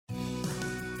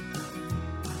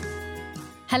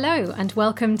Hello and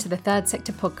welcome to the Third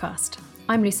Sector podcast.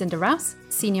 I'm Lucinda Rouse,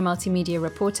 Senior Multimedia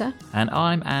Reporter. And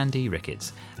I'm Andy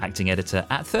Ricketts, Acting Editor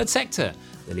at Third Sector,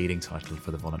 the leading title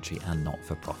for the voluntary and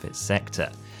not-for-profit sector.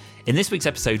 In this week's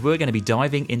episode, we're going to be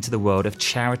diving into the world of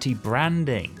charity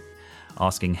branding,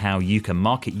 asking how you can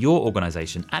market your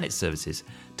organisation and its services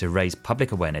to raise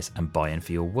public awareness and buy-in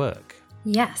for your work.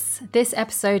 Yes, this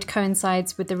episode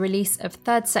coincides with the release of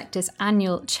Third Sector's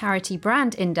annual Charity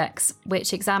Brand Index,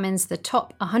 which examines the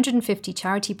top 150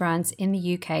 charity brands in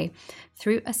the UK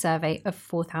through a survey of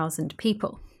 4,000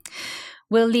 people.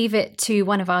 We'll leave it to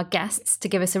one of our guests to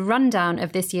give us a rundown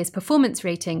of this year's performance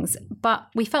ratings, but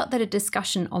we felt that a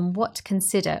discussion on what to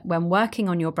consider when working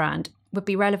on your brand would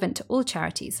be relevant to all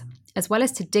charities, as well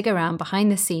as to dig around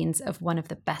behind the scenes of one of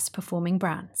the best performing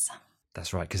brands.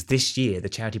 That's right, because this year the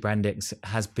Charity Brand Index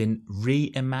has been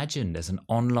reimagined as an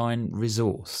online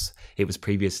resource. It was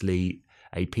previously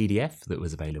a PDF that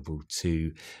was available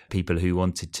to people who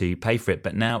wanted to pay for it,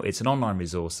 but now it's an online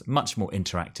resource, much more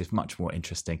interactive, much more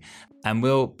interesting. And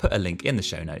we'll put a link in the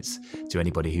show notes to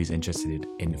anybody who's interested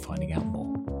in finding out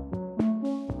more.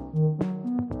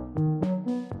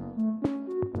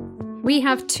 We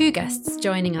have two guests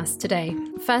joining us today.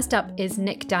 First up is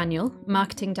Nick Daniel,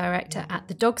 Marketing Director at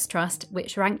the Dogs Trust,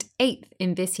 which ranked 8th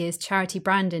in this year's Charity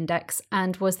Brand Index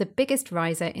and was the biggest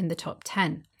riser in the top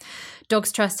 10.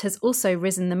 Dogs Trust has also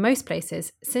risen the most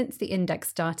places since the index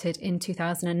started in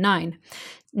 2009.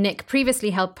 Nick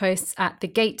previously held posts at The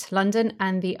Gate, London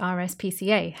and the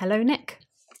RSPCA. Hello, Nick.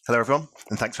 Hello, everyone,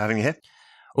 and thanks for having me here.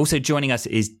 Also joining us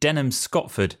is Denham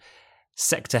Scotford,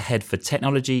 Sector Head for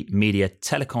Technology, Media,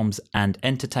 Telecoms and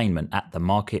Entertainment at the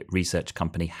market research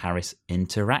company Harris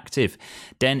Interactive.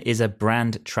 Den is a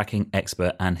brand tracking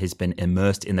expert and has been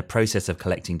immersed in the process of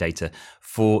collecting data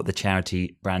for the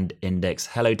Charity Brand Index.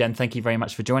 Hello, Den. Thank you very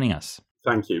much for joining us.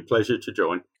 Thank you. Pleasure to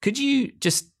join. Could you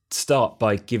just start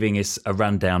by giving us a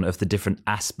rundown of the different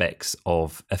aspects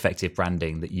of effective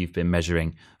branding that you've been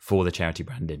measuring for the Charity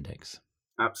Brand Index?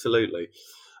 Absolutely.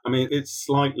 I mean, it's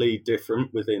slightly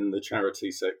different within the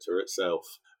charity sector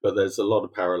itself, but there's a lot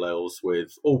of parallels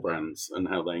with all brands and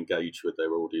how they engage with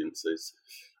their audiences.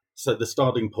 So the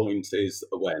starting point is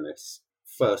awareness.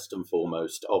 First and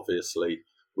foremost, obviously,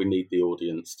 we need the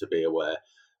audience to be aware.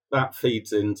 That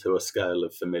feeds into a scale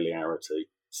of familiarity.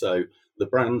 So the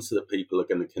brands that people are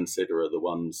going to consider are the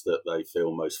ones that they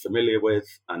feel most familiar with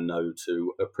and know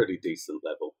to a pretty decent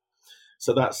level.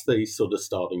 So that's the sort of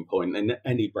starting point. In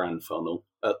any brand funnel,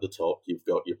 at the top, you've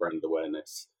got your brand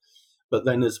awareness. But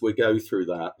then as we go through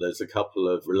that, there's a couple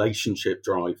of relationship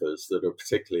drivers that are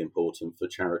particularly important for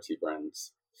charity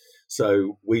brands.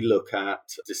 So we look at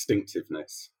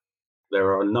distinctiveness. There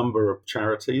are a number of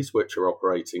charities which are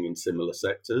operating in similar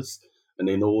sectors. And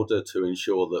in order to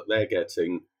ensure that they're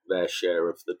getting their share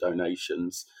of the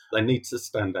donations, they need to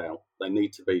stand out. They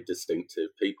need to be distinctive.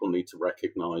 People need to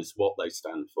recognise what they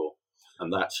stand for.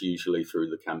 And that's usually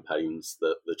through the campaigns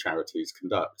that the charities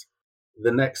conduct.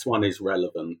 The next one is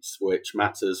relevance, which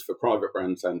matters for private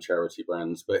brands and charity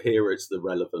brands, but here it's the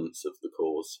relevance of the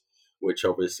cause, which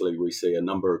obviously we see a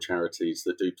number of charities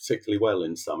that do particularly well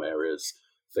in some areas,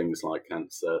 things like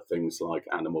cancer, things like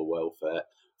animal welfare,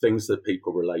 things that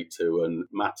people relate to and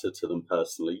matter to them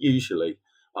personally, usually,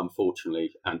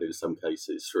 unfortunately, and in some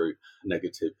cases through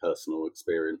negative personal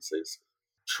experiences.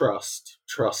 Trust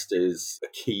is a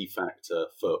key factor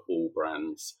for all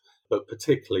brands, but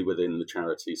particularly within the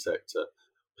charity sector.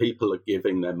 People are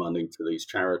giving their money to these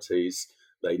charities.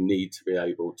 They need to be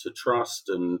able to trust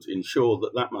and ensure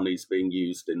that that money is being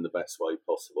used in the best way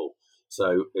possible.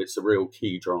 So it's a real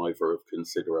key driver of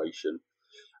consideration.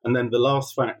 And then the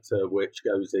last factor, which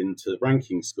goes into the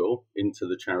ranking score, into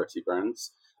the charity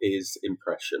brands, is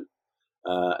impression.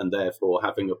 And therefore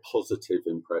having a positive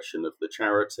impression of the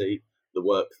charity, the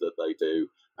work that they do,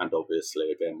 and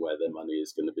obviously, again, where their money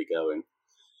is going to be going.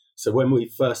 So when we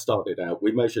first started out,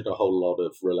 we measured a whole lot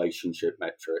of relationship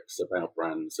metrics about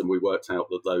brands, and we worked out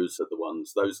that those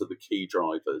are the key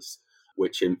drivers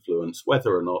which influence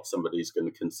whether or not somebody's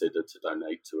going to consider to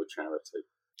donate to a charity.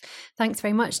 Thanks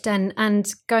very much, Den.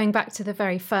 And going back to the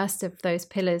very first of those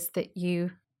pillars that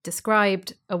you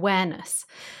described, awareness.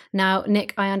 Now,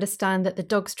 Nick, I understand that the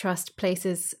Dogs Trust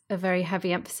places a very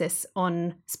heavy emphasis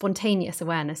on spontaneous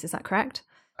awareness. Is that correct?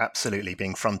 Absolutely.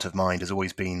 Being front of mind has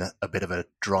always been a bit of a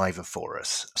driver for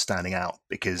us, standing out,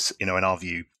 because, in our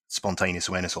view, spontaneous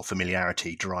awareness or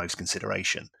familiarity drives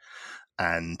consideration.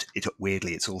 And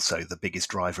weirdly, it's also the biggest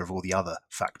driver of all the other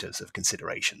factors of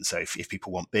consideration. So if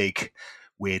people want big,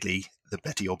 weirdly, the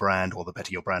better your brand or the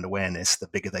better your brand awareness, the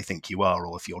bigger they think you are,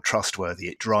 or if you're trustworthy,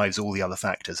 it drives all the other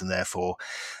factors. And therefore,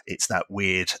 it's that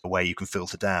weird way you can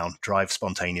filter down, drive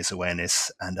spontaneous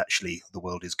awareness, and actually the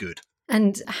world is good.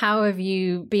 And how have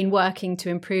you been working to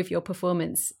improve your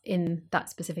performance in that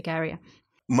specific area?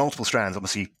 Multiple strands.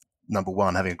 Obviously, number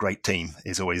one, having a great team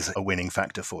is always a winning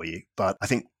factor for you. But I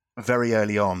think very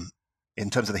early on, in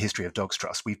terms of the history of Dogs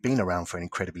Trust, we've been around for an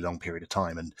incredibly long period of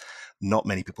time. And not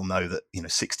many people know that,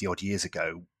 60 odd years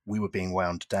ago, we were being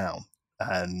wound down.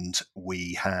 And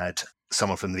we had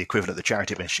someone from the equivalent of the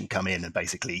charity mission come in and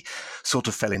basically sort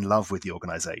of fell in love with the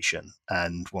organization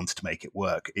and wanted to make it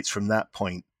work. It's from that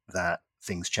point that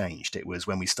things changed. It was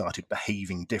when we started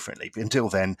behaving differently. Until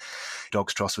then,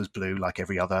 Dogs Trust was blue like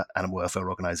every other animal welfare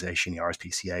organization, the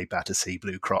RSPCA, Battersea,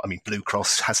 Blue Cross. I mean, Blue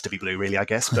Cross has to be blue, really, I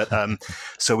guess. But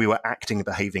so we were acting and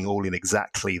behaving all in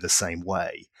exactly the same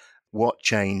way. What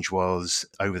changed was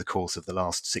over the course of the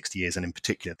last 60 years, and in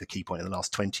particular, the key point in the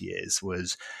last 20 years,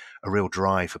 was a real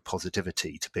drive for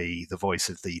positivity, to be the voice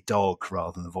of the dog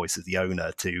rather than the voice of the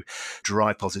owner, to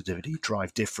drive positivity,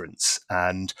 drive difference.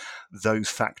 And those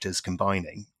factors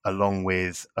combining, along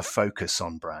with a focus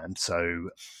on brand, so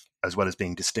as well as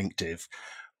being distinctive,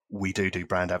 we do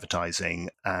brand advertising.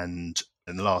 And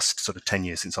in the last sort of 10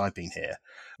 years since I've been here,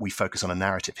 we focus on a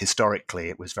narrative. Historically,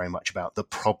 it was very much about the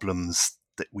problems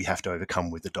that we have to overcome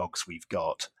with the dogs we've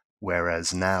got.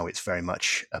 Whereas now it's very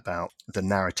much about the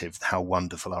narrative, how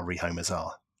wonderful our rehomers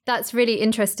are. That's really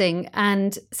interesting.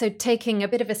 And so taking a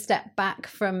bit of a step back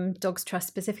from Dogs Trust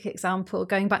specific example,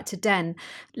 going back to Den,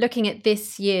 looking at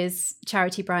this year's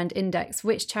Charity Brand Index,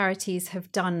 which charities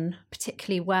have done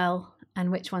particularly well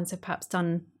and which ones have perhaps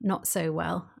done not so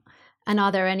well? And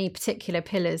are there any particular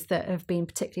pillars that have been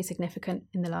particularly significant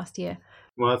in the last year?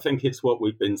 Well, I think it's what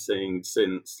we've been seeing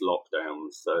since lockdown.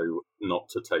 So not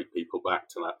to take people back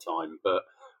to that time, but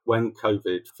when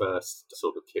COVID first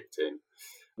sort of kicked in,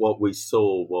 what we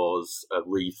saw was a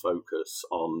refocus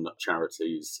on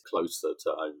charities closer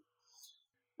to home.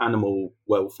 Animal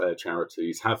welfare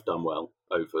charities have done well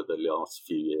over the last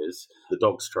few years. The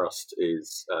Dogs Trust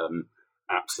is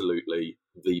absolutely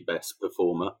the best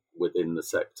performer within the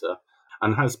sector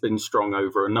and has been strong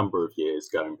over a number of years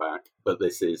going back, but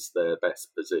this is their best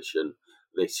position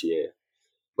this year.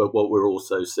 But what we're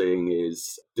also seeing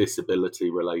is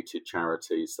disability-related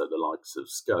charities, so the likes of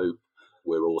Scope.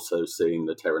 We're also seeing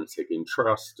the Terence Higgin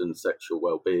Trust and sexual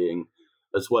well-being,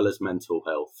 as well as mental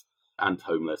health and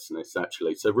homelessness,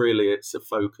 actually. So really it's a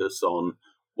focus on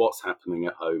what's happening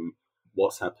at home,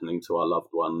 what's happening to our loved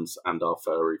ones and our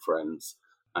furry friends,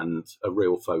 and a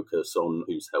real focus on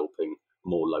who's helping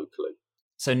more locally.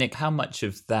 So, Nick, how much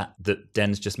of that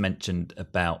Den's just mentioned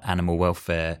about animal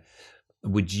welfare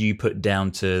would you put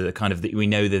down to the kind of, we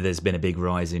know that there's been a big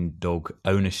rise in dog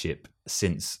ownership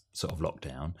since sort of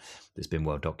lockdown that's been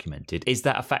well documented. Is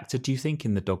that a factor, do you think,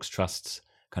 in the Dogs Trust's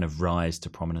kind of rise to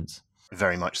prominence?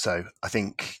 Very much so. I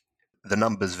think the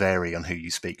numbers vary on who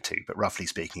you speak to, but roughly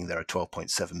speaking, there are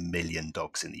 12.7 million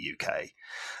dogs in the UK.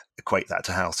 Equate that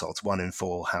to households. 1 in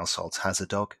 4 households has a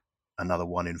dog, another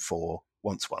 1 in 4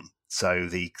 wants one. So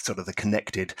the sort of the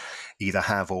connected either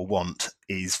have or want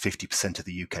is 50% of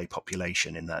the UK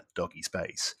population in that doggy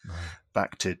space. Right.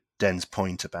 Back to Den's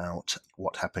point about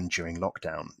what happened during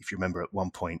lockdown. If you remember, at one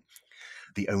point,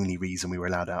 the only reason we were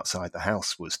allowed outside the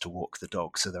house was to walk the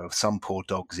dog. So there were some poor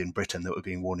dogs in Britain that were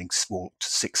being walked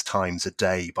 6 times a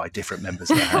day by different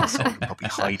members of the household, probably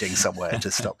hiding somewhere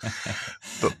to stop.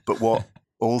 But what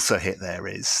also hit there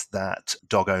is that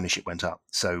dog ownership went up.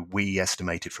 So we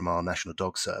estimated from our National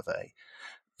Dog Survey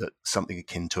that something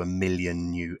akin to 1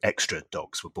 million new extra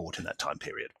dogs were bought in that time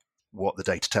period. What the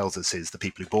data tells us is the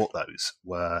people who bought those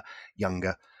were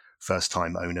younger,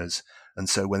 first-time owners. And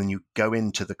so when you go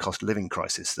into the cost of living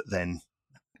crisis that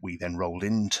we rolled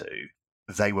into,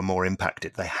 they were more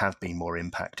impacted. They have been more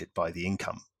impacted by the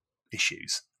income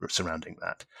issues surrounding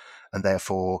that. And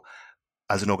therefore,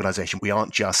 as an organisation, we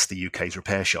aren't just the UK's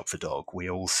repair shop for dog. We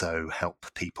also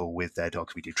help people with their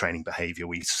dogs. We do training behaviour.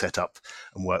 We set up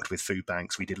and worked with food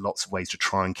banks. We did lots of ways to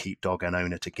try and keep dog and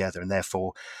owner together. And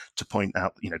therefore, to point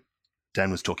out,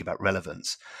 Dan was talking about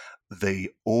relevance.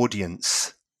 The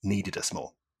audience needed us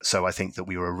more. So I think that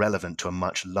we were relevant to a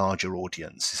much larger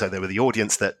audience. So there were the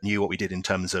audience that knew what we did in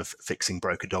terms of fixing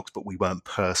broken dogs, but we weren't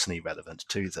personally relevant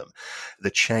to them.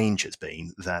 The change has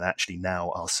been that actually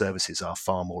now our services are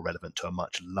far more relevant to a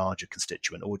much larger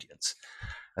constituent audience.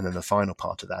 And then the final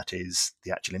part of that is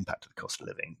the actual impact of the cost of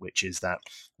living, which is that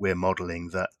we're modelling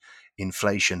that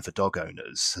inflation for dog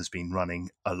owners has been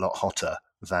running a lot hotter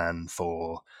than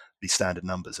for the standard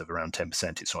numbers of around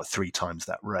 10%. It's like 3 times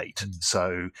that rate.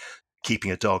 So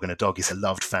keeping a dog, and a dog is a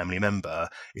loved family member,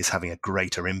 is having a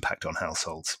greater impact on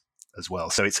households as well.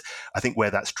 So I think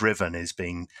where that's driven is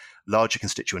being larger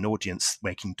constituent audience,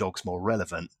 making dogs more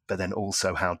relevant, but then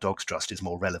also how Dogs Trust is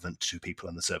more relevant to people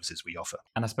and the services we offer.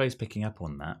 And I suppose picking up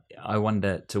on that, I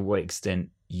wonder to what extent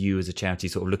you as a charity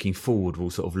sort of looking forward will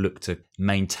sort of look to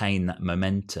maintain that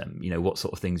momentum. What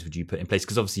sort of things would you put in place?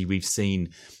 Because obviously we've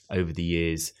seen over the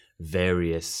years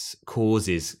various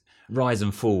causes rise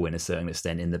and fall in a certain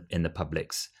extent in the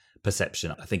public's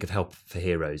perception. I think of Help for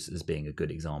Heroes as being a good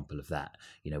example of that.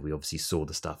 We obviously saw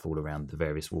the stuff all around the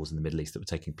various wars in the Middle East that were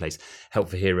taking place. Help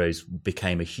for Heroes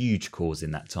became a huge cause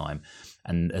in that time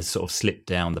and has sort of slipped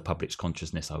down the public's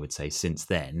consciousness, I would say, since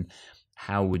then.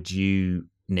 How would you,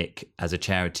 Nick, as a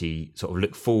charity, sort of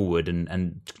look forward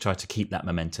and try to keep that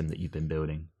momentum that you've been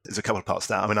building? There's a couple of parts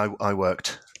to that. I mean, I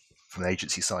worked from the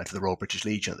agency side for the Royal British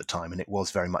Legion at the time, and it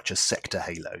was very much a sector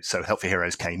halo. So Help for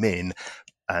Heroes came in,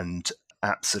 and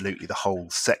absolutely the whole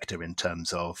sector in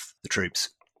terms of the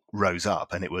troops rose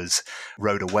up, and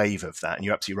rode a wave of that. And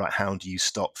you're absolutely right. How do you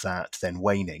stop that then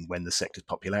waning when the sector's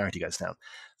popularity goes down?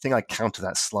 The thing I counter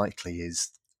that slightly is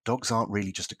dogs aren't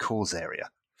really just a cause area.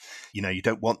 You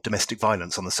don't want domestic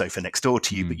violence on the sofa next door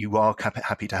to you, but you are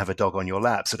happy to have a dog on your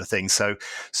lap, sort of thing. So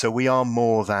we are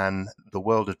more than, the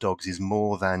world of dogs is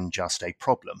more than just a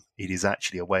problem. It is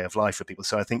actually a way of life for people.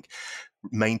 So I think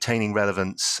maintaining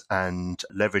relevance and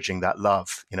leveraging that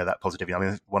love, that positivity. I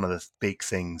mean, one of the big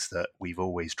things that we've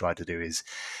always tried to do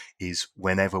is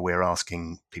whenever we're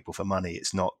asking people for money,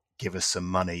 it's not give us some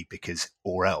money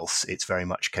or else. It's very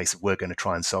much a case of, we're going to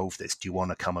try and solve this. Do you want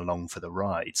to come along for the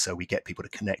ride? So we get people to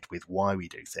connect with why we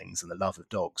do things and the love of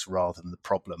dogs rather than the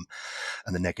problem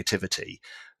and the negativity.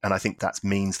 And I think that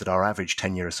means that our average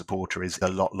tenure as supporter is a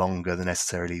lot longer than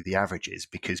necessarily the average is,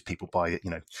 because people buy,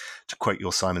 to quote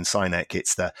your Simon Sinek,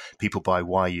 it's that people buy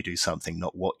why you do something,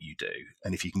 not what you do.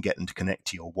 And if you can get them to connect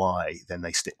to your why, then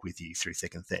they stick with you through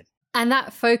thick and thin. And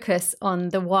that focus on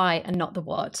the why and not the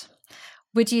what.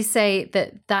 Would you say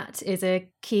that is a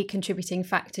key contributing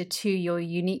factor to your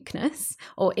uniqueness,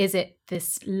 or is it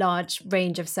this large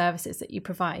range of services that you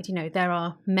provide? There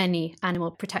are many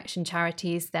animal protection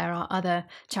charities. There are other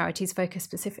charities focused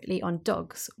specifically on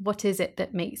dogs. What is it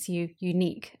that makes you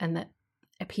unique and that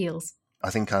appeals? I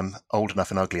think I'm old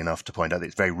enough and ugly enough to point out that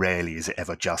it's very rarely is it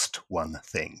ever just one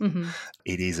thing. Mm-hmm.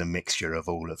 It is a mixture of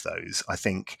all of those. I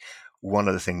think one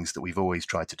of the things that we've always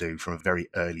tried to do from a very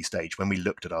early stage, when we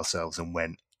looked at ourselves and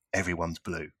went, everyone's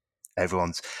blue.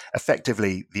 Everyone's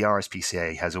effectively, the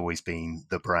RSPCA has always been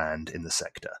the brand in the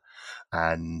sector.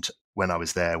 And when I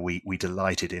was there, we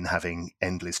delighted in having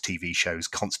endless TV shows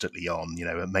constantly on.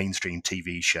 A mainstream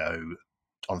TV show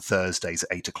on Thursdays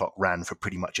at 8:00 ran for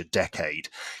pretty much a decade.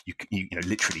 You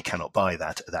literally cannot buy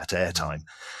that airtime.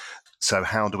 So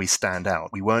how do we stand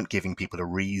out? We weren't giving people a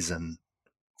reason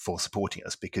for supporting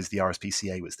us because the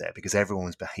RSPCA was there, because everyone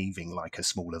was behaving like a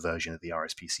smaller version of the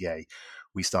RSPCA.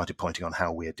 We started pointing on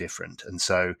how we're different. And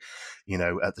so,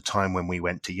 at the time when we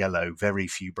went to yellow, very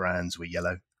few brands were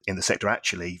yellow in the sector,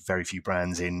 actually, very few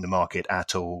brands in the market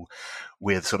at all.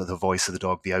 We're sort of the voice of the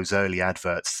dog. Those early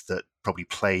adverts that probably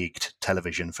plagued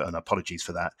television, and apologies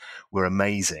for that, were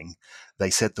amazing.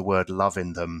 They said the word love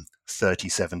in them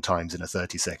 37 times in a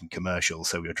 30-second commercial,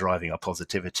 so we were driving our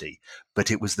positivity.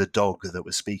 But it was the dog that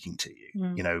was speaking to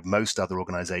you. Most other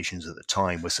organizations at the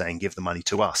time were saying, give the money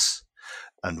to us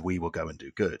and we will go and do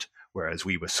good. Whereas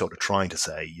we were sort of trying to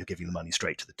say, you're giving the money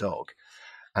straight to the dog.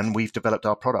 And we've developed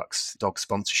our products. Dog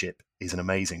sponsorship is an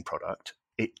amazing product.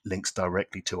 It links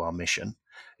directly to our mission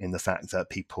in the fact that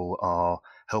people are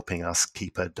helping us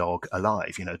keep a dog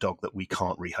alive, a dog that we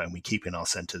can't rehome, we keep in our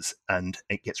centres, and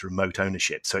it gets remote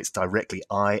ownership. So it's directly,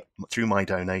 through my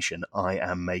donation, I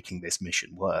am making this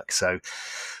mission work. So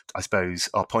I suppose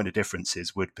our point of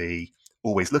differences would be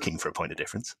always looking for a point of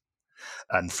difference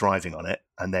and thriving on it,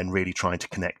 and then really trying to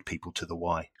connect people to the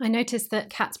why. I noticed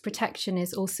that Cats Protection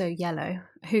is also yellow.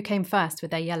 Who came first with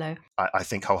their yellow? I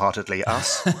think wholeheartedly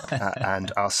us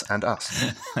and us and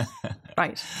us.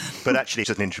 Right. But actually,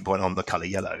 just an interesting point on the colour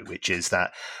yellow, which is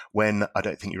that when, I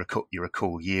don't think you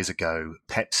recall years ago,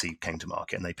 Pepsi came to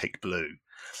market and they picked blue.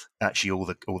 Actually,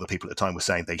 all the people at the time were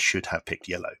saying they should have picked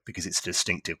yellow because it's a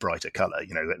distinctive, brighter colour.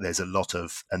 There's a lot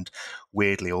of, and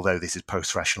weirdly, although this is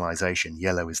post-rationalisation,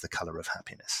 yellow is the colour of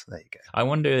happiness. There you go. I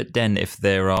wonder, Den, if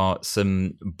there are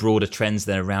some broader trends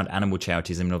there around animal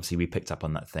charities. I mean, obviously, we picked up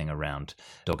on that thing around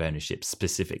dog ownership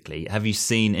specifically. Have you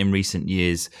seen in recent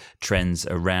years trends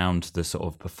around the sort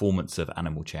of performance of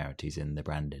animal charities in the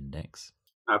brand index?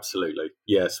 Absolutely.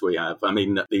 Yes, we have. I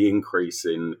mean, the increase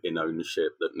in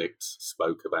ownership that Nick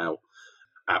spoke about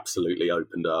absolutely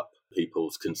opened up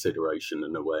people's consideration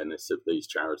and awareness of these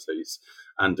charities.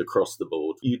 And across the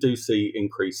board, you do see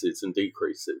increases and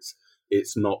decreases.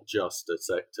 It's not just a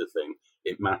sector thing.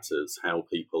 It matters how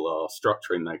people are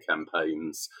structuring their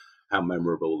campaigns, how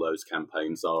memorable those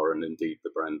campaigns are, and indeed the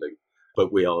branding.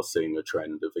 But we are seeing a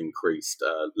trend of increased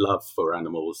love for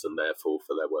animals and therefore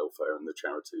for their welfare and the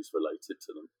charities related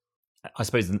to them. I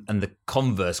suppose, and the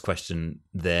converse question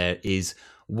there is,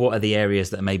 what are the areas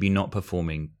that are maybe not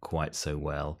performing quite so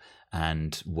well,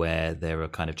 and where there are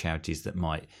kind of charities that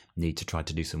might need to try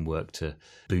to do some work to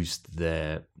boost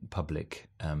their public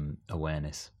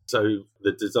awareness? So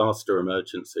the Disaster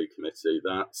Emergency Committee,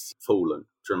 that's fallen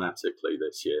dramatically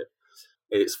this year.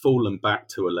 It's fallen back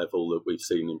to a level that we've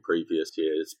seen in previous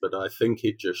years, but I think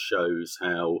it just shows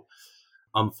how,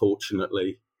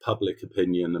 unfortunately, public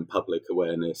opinion and public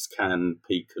awareness can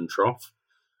peak and trough.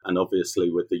 And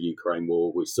obviously with the Ukraine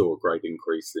war, we saw a great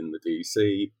increase in the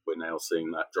DEC. We're now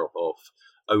seeing that drop off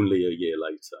only a year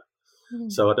later.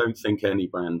 So I don't think any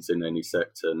brands in any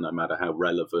sector, no matter how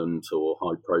relevant or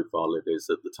high profile it is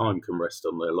at the time, can rest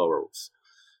on their laurels.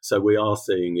 So we are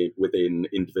seeing it within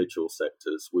individual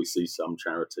sectors. We see some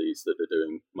charities that are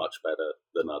doing much better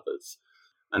than others.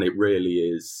 And it really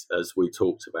is, as we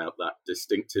talked about, that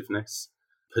distinctiveness,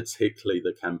 particularly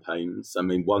the campaigns. I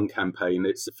mean, one campaign,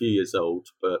 it's a few years old,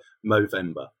 but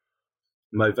Movember.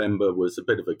 Movember was a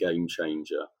bit of a game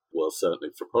changer, well, certainly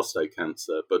for prostate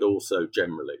cancer, but also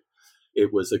generally.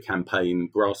 It was a campaign,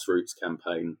 grassroots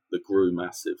campaign, that grew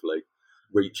massively,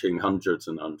 reaching hundreds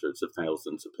and hundreds of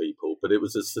thousands of people. But it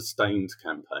was a sustained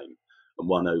campaign and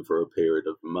one over a period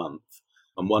of a month.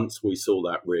 And once we saw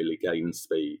that really gain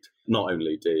speed, not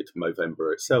only did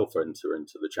Movember itself enter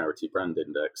into the Charity Brand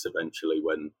Index eventually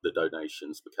when the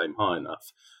donations became high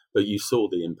enough, but you saw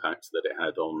the impact that it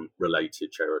had on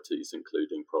related charities,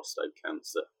 including prostate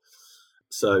cancer.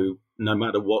 So no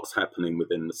matter what's happening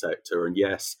within the sector, and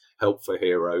yes, Help for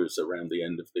Heroes around the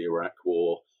end of the Iraq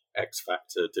War, X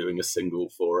Factor doing a single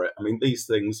for it. I mean, these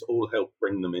things all help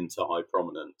bring them into high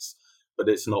prominence, but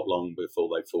it's not long before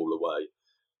they fall away.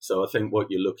 So I think what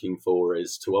you're looking for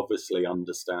is to obviously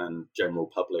understand general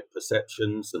public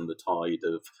perceptions and the tide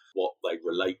of what they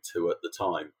relate to at the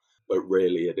time. But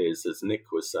really it is, as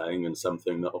Nick was saying, and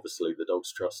something that obviously the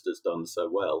Dogs Trust has done so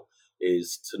well,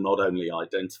 is to not only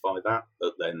identify that,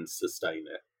 but then sustain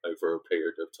it over a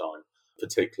period of time,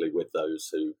 particularly with those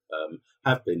who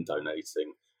have been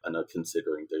donating and are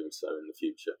considering doing so in the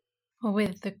future. Well,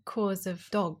 with the cause of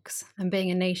dogs and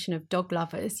being a nation of dog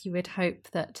lovers, you would hope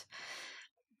that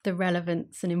the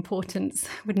relevance and importance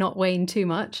would not wane too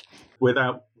much.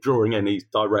 Without drawing any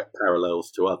direct parallels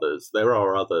to others, there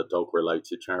are other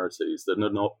dog-related charities that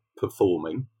are not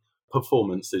performing.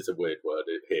 Performance is a weird word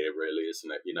here, really,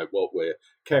 isn't it? You know, what we're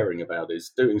caring about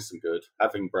is doing some good,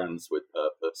 having brands with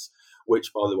purpose,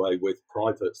 which, by the way, with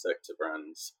private sector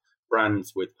brands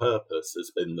with purpose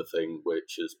has been the thing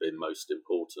which has been most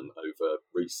important over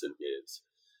recent years.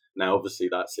 Now, obviously,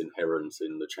 that's inherent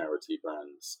in the charity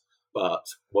brands. But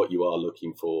what you are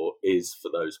looking for is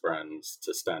for those brands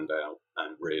to stand out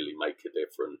and really make a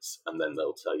difference. And then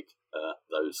they'll take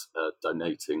those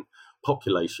donating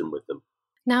population with them.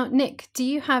 Now, Nick, do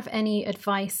you have any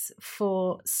advice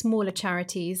for smaller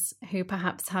charities who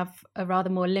perhaps have a rather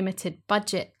more limited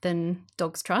budget than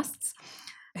Dogs Trusts,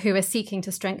 who are seeking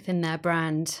to strengthen their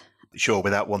brand? Sure,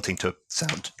 without wanting to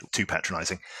sound too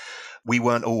patronising. We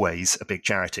weren't always a big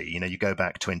charity. You know, you go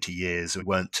back 20 years, we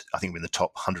weren't, I think we're in the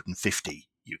top 150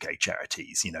 UK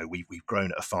charities. You know, we've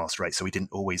grown at a fast rate, so we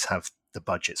didn't always have the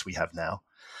budgets we have now.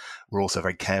 We're also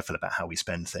very careful about how we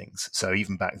spend things. So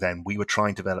even back then, we were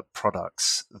trying to develop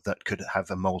products that could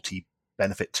have a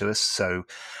multi-benefit to us. So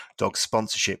dog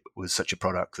sponsorship was such a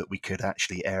product that we could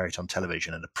actually air it on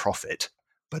television at a profit,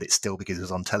 but it's still, because it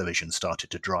was on television, started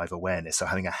to drive awareness. So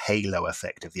having a halo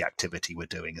effect of the activity we're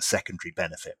doing, a secondary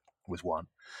benefit, was one.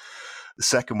 The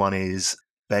second one is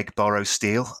beg, borrow,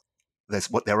 steal.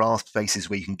 There are spaces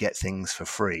where you can get things for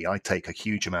free. I take a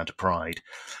huge amount of pride.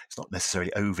 It's not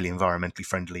necessarily overly environmentally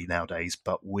friendly nowadays,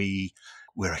 but we're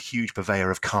a huge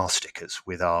purveyor of car stickers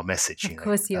with our message. Of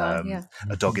course you are, yeah.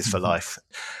 A dog is for life.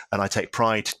 And I take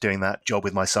pride doing that job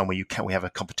with my son where we have a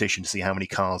competition to see how many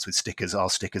cars with our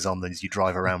stickers on them as you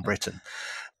drive around Britain.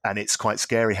 And it's quite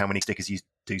scary how many stickers you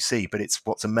do see, but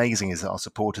what's amazing is that our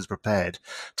supporters are prepared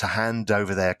to hand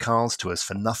over their cars to us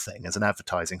for nothing as an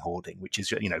advertising hoarding, which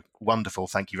is, you know, wonderful.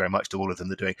 Thank you very much to all of them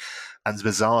that are doing. And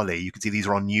bizarrely, you can see these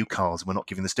are on new cars and we're not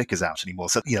giving the stickers out anymore.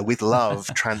 So, you know, with love,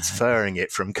 transferring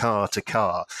it from car to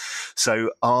car.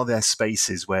 So are there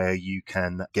spaces where you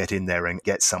can get in there and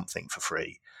get something for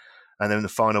free? And then the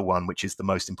final one, which is the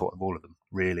most important of all of them,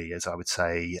 really, is I would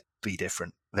say be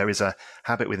different. There is a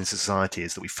habit within society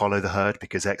is that we follow the herd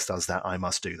because X does that, I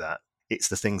must do that. It's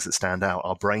the things that stand out.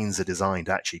 Our brains are designed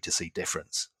actually to see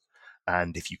difference.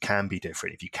 And if you can be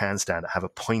different, if you can stand out, have a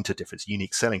point of difference,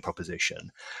 unique selling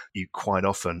proposition, you quite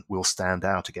often will stand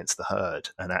out against the herd,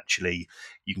 and actually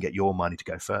you can get your money to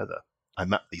go further. I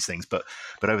map these things, but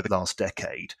over the last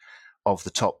decade, of the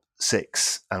top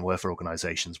 6 and welfare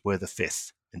organisations, we're the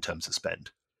 5th in terms of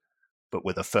spend, but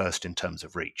we're the 1st in terms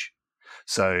of reach.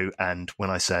 So, and when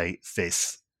I say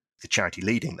 5th, the charity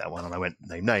leading that one, and I won't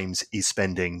name names, is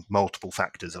spending multiple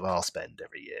factors of our spend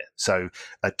every year. So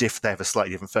they have a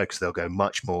slightly different focus. They'll go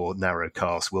much more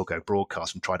narrowcast, we'll go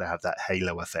broadcast and try to have that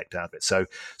halo effect out of it. So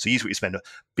use what you spend,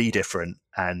 be different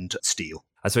and steal.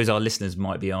 I suppose our listeners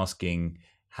might be asking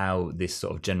how this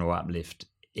sort of general uplift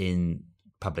in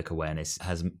public awareness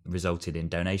has resulted in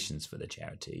donations for the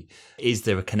charity. Is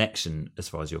there a connection, as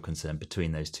far as you're concerned,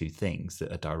 between those two things,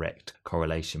 that a direct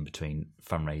correlation between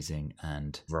fundraising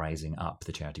and rising up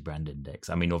the charity brand index?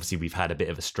 I mean, obviously we've had a bit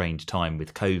of a strange time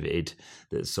with COVID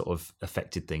that's sort of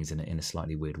affected things in a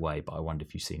slightly weird way, but I wonder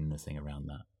if you've seen anything around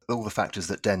that. All the factors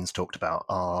that Den's talked about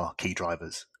are key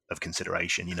drivers of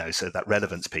consideration, so that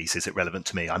relevance piece, is it relevant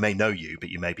to me? I may know you, but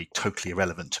you may be totally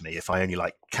irrelevant to me. If I only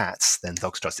like cats, then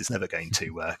Dogs Trust is never going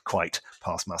to quite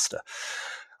pass muster.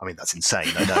 I mean, that's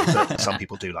insane, I know, but some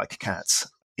people do like cats.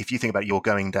 If you think about you're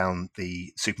going down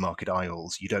the supermarket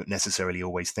aisles, you don't necessarily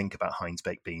always think about Heinz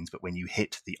baked beans, but when you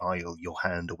hit the aisle, your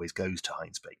hand always goes to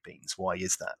Heinz baked beans. Why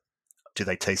is that? Do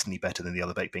they taste any better than the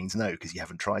other baked beans? No, because you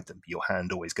haven't tried them. Your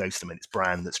hand always goes to them, and it's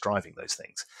brand that's driving those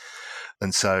things.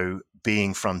 And so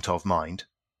being front of mind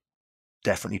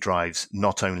definitely drives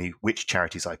not only which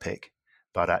charities I pick,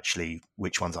 but actually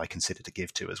which ones I consider to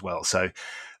give to as well. So,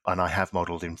 and I have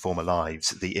modelled in former lives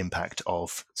the impact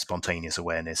of spontaneous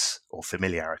awareness or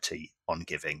familiarity on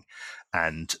giving,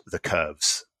 and the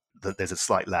curves. There's a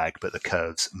slight lag, but the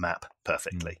curves map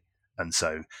perfectly. And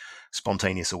so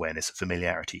spontaneous awareness,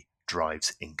 familiarity,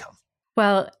 drives income.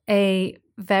 Well, a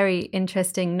very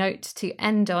interesting note to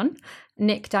end on.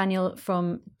 Nick Daniel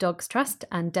from Dogs Trust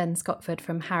and Den Scotford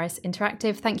from Harris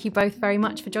Interactive, thank you both very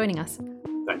much for joining us.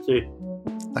 Thank you.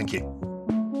 Thank you.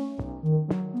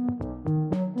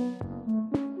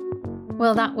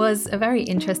 Well, that was a very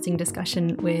interesting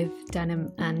discussion with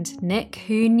Denham and Nick,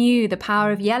 who knew the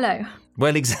power of yellow.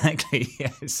 Well, exactly,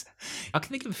 yes. I can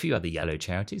think of a few other yellow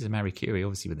charities. Marie Curie,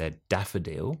 obviously, with their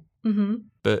daffodil. Mm-hmm.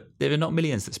 But there are not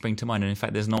millions that spring to mind. And in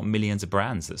fact, there's not millions of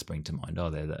brands that spring to mind, are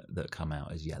there, that come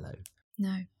out as yellow?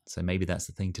 No. So maybe that's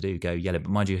the thing to do, go yellow. But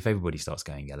mind you, if everybody starts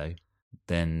going yellow,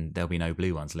 then there'll be no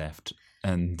blue ones left.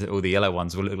 And all the yellow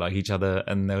ones will look like each other,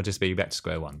 and they'll just be back to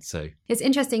square one. So it's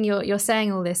interesting you're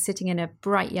saying all this sitting in a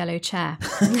bright yellow chair.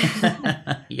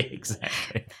 Yeah,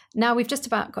 exactly. Now we've just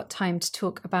about got time to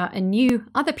talk about a new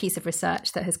other piece of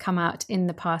research that has come out in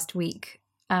the past week,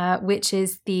 which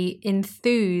is the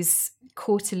Enthuse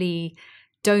quarterly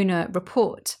donor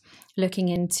report, looking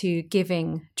into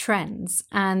giving trends.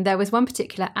 And there was one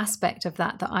particular aspect of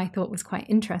that I thought was quite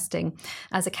interesting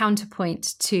as a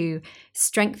counterpoint to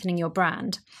strengthening your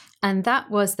brand. And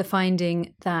that was the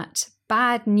finding that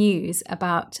bad news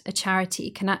about a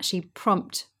charity can actually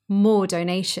prompt more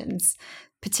donations,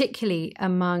 particularly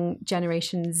among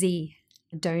Generation Z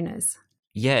donors.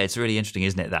 Yeah, it's really interesting,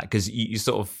 isn't it, that? Because you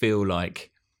sort of feel like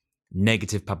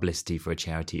negative publicity for a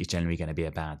charity is generally going to be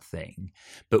a bad thing.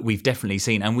 But we've definitely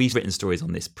seen, and we've written stories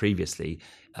on this previously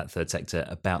at Third Sector,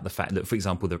 about the fact that, for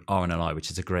example, the RNLI, which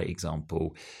is a great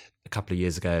example, a couple of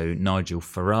years ago, Nigel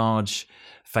Farage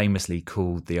famously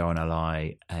called the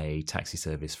RNLI a taxi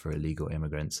service for illegal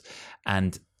immigrants.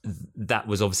 And that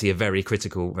was obviously a very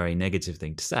critical, very negative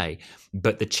thing to say.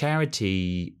 But the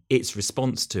charity, its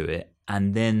response to it,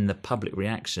 and then the public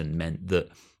reaction meant that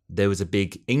there was a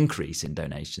big increase in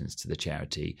donations to the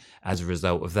charity as a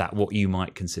result of that, what you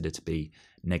might consider to be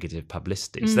negative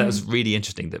publicity. So that was really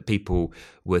interesting, that people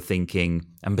were thinking,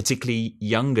 and particularly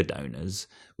younger donors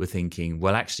were thinking,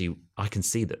 well, actually, I can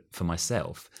see that for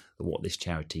myself, that what this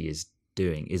charity is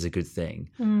doing is a good thing,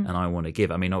 and I want to give.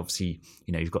 I mean, obviously,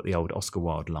 you've got the old Oscar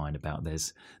Wilde line about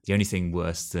there's the only thing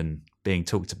worse than being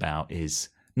talked about is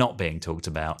not being talked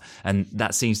about. And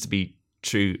that seems to be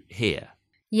true here.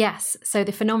 Yes, so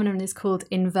the phenomenon is called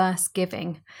inverse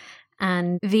giving.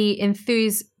 And the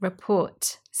Enthuse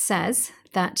report says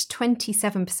that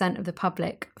 27% of the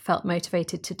public felt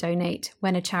motivated to donate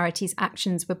when a charity's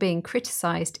actions were being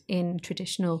criticised in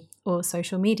traditional or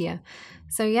social media.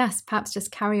 So yes, perhaps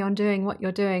just carry on doing what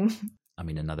you're doing. I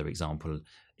mean, another example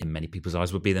in many people's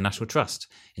eyes, would be the National Trust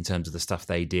in terms of the stuff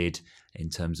they did, in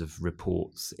terms of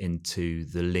reports into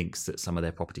the links that some of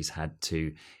their properties had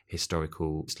to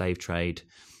historical slave trade,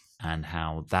 and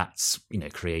how that's,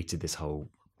 created this whole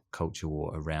culture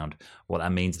war around what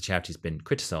that means. The charity's been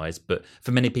criticised, but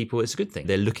for many people, it's a good thing.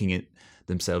 They're looking at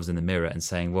themselves in the mirror and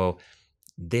saying, well,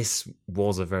 this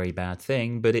was a very bad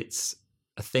thing, but it's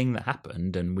a thing that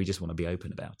happened and we just want to be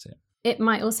open about it. It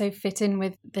might also fit in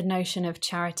with the notion of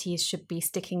charities should be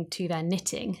sticking to their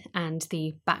knitting, and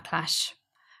the backlash,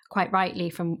 quite rightly,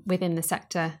 from within the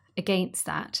sector against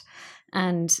that.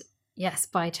 And yes,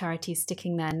 by charities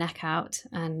sticking their neck out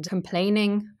and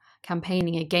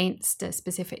campaigning against a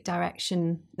specific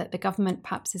direction that the government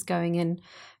perhaps is going in,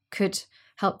 could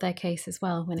help their case as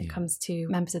well when it comes to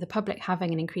members of the public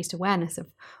having an increased awareness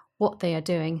of what they are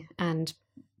doing and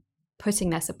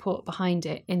putting their support behind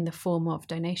it in the form of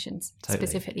donations,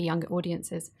 specifically younger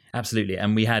audiences. Absolutely.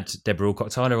 And we had Deborah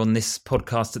Alcock-Tyler on this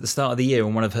podcast at the start of the year,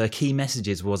 and one of her key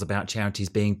messages was about charities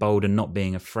being bold and not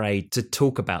being afraid to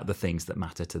talk about the things that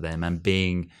matter to them, and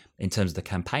being, in terms of the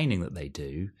campaigning that they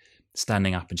do,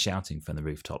 standing up and shouting from the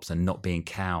rooftops and not being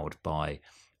cowed by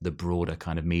the broader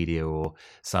kind of media or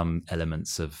some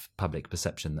elements of public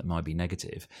perception that might be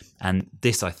negative. And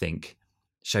this, I think,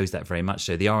 shows that very much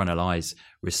so. The RNLI's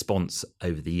response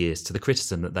over the years to the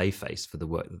criticism that they faced for the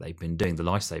work that they've been doing, the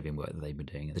life-saving work that they've been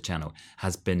doing at the channel,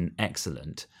 has been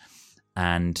excellent.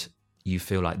 And you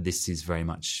feel like this is very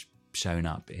much shown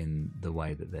up in the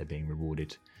way that they're being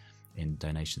rewarded in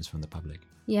donations from the public.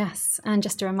 Yes, and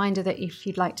just a reminder that if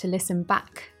you'd like to listen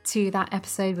back to that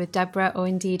episode with Deborah, or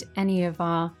indeed any of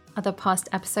our other past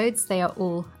episodes, they are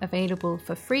all available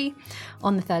for free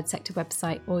on the Third Sector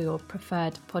website or your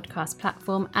preferred podcast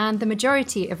platform. And the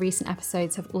majority of recent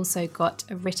episodes have also got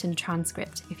a written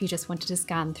transcript if you just wanted to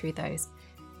scan through those.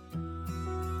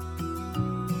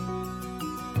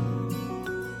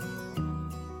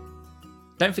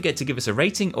 Don't forget to give us a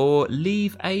rating or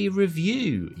leave a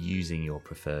review using your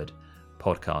preferred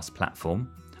podcast platform.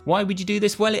 Why would you do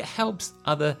this? Well, it helps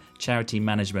other charity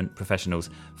management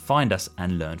professionals find us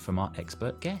and learn from our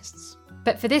expert guests.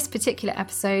 But for this particular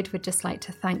episode, we'd just like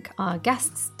to thank our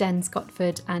guests, Den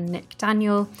Scotford and Nick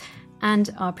Daniel, and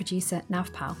our producer,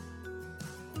 Nav Powell.